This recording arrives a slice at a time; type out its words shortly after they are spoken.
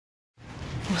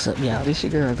What's up, y'all? This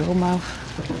your girl Goldmouth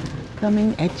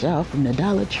coming at y'all from the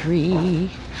Dollar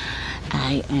Tree.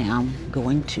 I am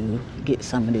going to get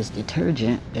some of this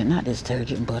detergent, and not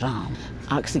detergent, but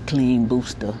OxyClean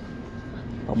booster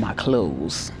for my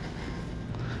clothes.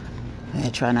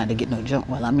 And try not to get no junk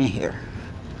while I'm in here.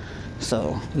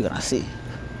 So we're gonna see.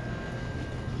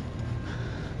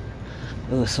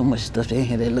 There's so much stuff in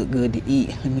here that look good to eat.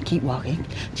 Let me keep walking.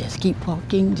 Just keep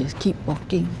walking. Just keep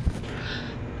walking.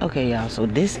 Okay, y'all. So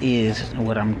this is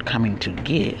what I'm coming to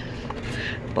get.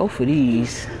 Both of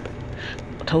these,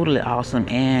 totally awesome,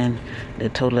 and the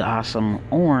totally awesome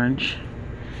orange.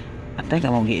 I think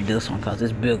I'm gonna get this one because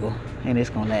it's bigger and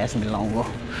it's gonna last me longer.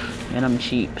 And I'm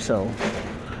cheap, so.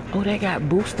 Oh, they got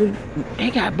booster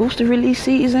release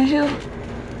seeds in here.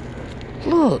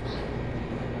 Look.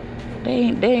 They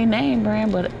ain't name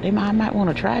brand, but I might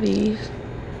want to try these.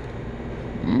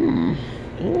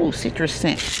 Ooh, citrus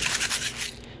scent.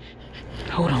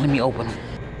 Hold on, let me open them.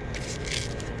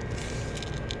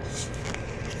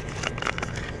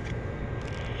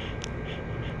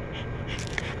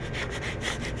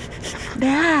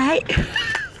 Alright.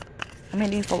 I mean,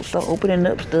 these folks start opening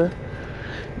up stuff.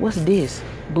 What's this?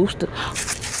 Booster.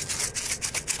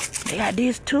 They got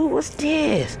this too. What's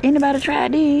this? Anybody try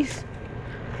these?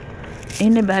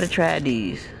 Anybody tried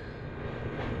these?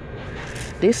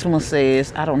 This one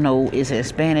says, I don't know, it's in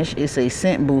Spanish, it's a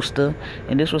scent booster,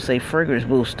 and this will say fragrance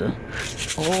booster.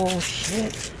 Oh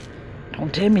shit.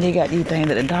 Don't tell me they got these things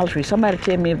at the Dollar Tree. Somebody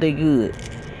tell me if they good.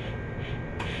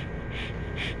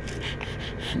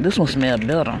 This one smells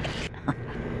better.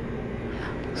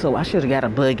 So I should have got a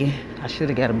buggy. I should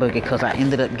have got a buggy because I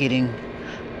ended up getting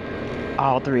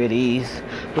all three of these.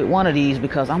 With one of these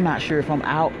because I'm not sure if I'm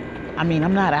out. I mean,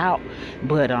 I'm not out,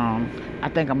 but I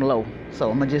think I'm low. So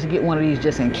I'm gonna just get one of these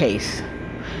just in case.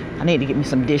 I need to get me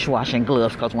some dishwashing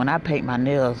gloves because when I paint my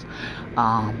nails,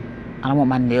 I don't want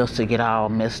my nails to get all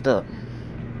messed up.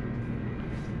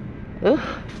 Ugh.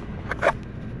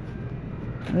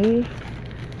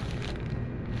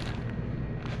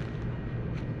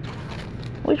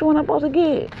 Which one I'm supposed to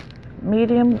get?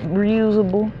 Medium,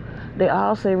 reusable. They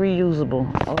all say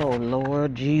reusable. Oh,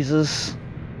 Lord Jesus.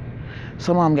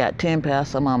 Some of them got 10 pounds,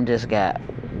 some of them just got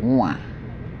 1.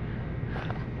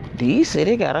 These say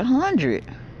they got 100.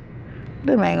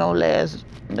 Them ain't gonna last.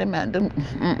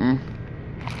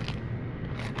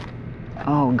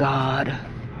 Oh, God.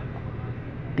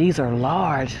 These are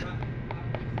large.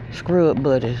 Scrub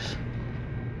buddies.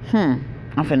 I'm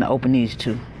finna open these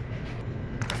too.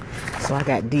 So I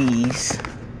got these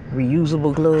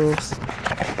reusable gloves.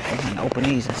 I'm gonna open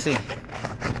these and see.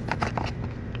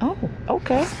 Oh,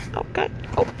 okay.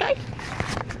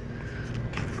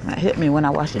 That hit me when I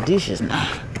wash the dishes now.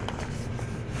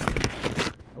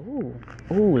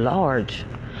 Ooh, large.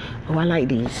 Oh, I like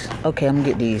these. Okay, I'm gonna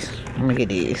get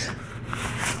these.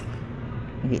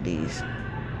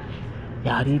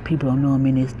 Y'all, these people don't know I'm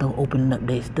in this store opening up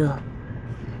their stuff.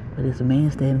 But there's a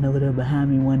man standing over there behind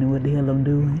me wondering what the hell I'm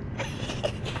doing.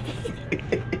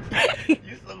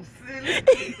 You so silly.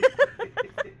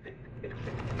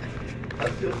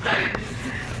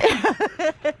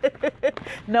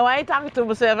 No, I ain't talking to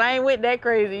myself. I ain't went that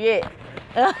crazy yet.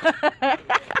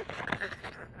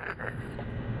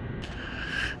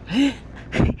 I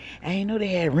ain't know they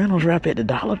had Reynolds wrap at the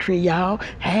Dollar Tree, y'all.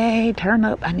 Hey, turn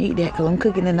up. I need that because I'm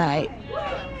cooking tonight.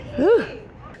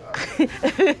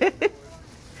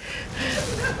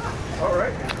 All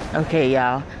right. Okay,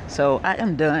 y'all. So I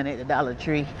am done at the Dollar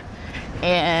Tree.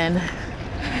 And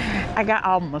I got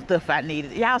all my stuff I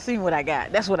needed. Y'all seen what I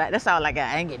got. That's all I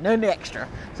got. I ain't getting nothing extra.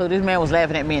 So this man was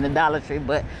laughing at me in the Dollar Tree.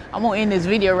 But I'm going to end this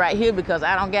video right here because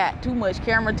I don't got too much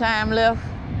camera time left.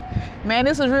 Man,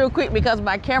 this was real quick because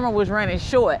my camera was running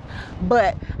short.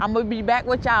 But I'm going to be back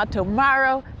with y'all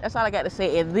tomorrow. That's all I got to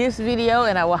say in this video.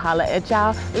 And I will holler at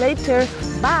y'all later.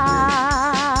 Bye.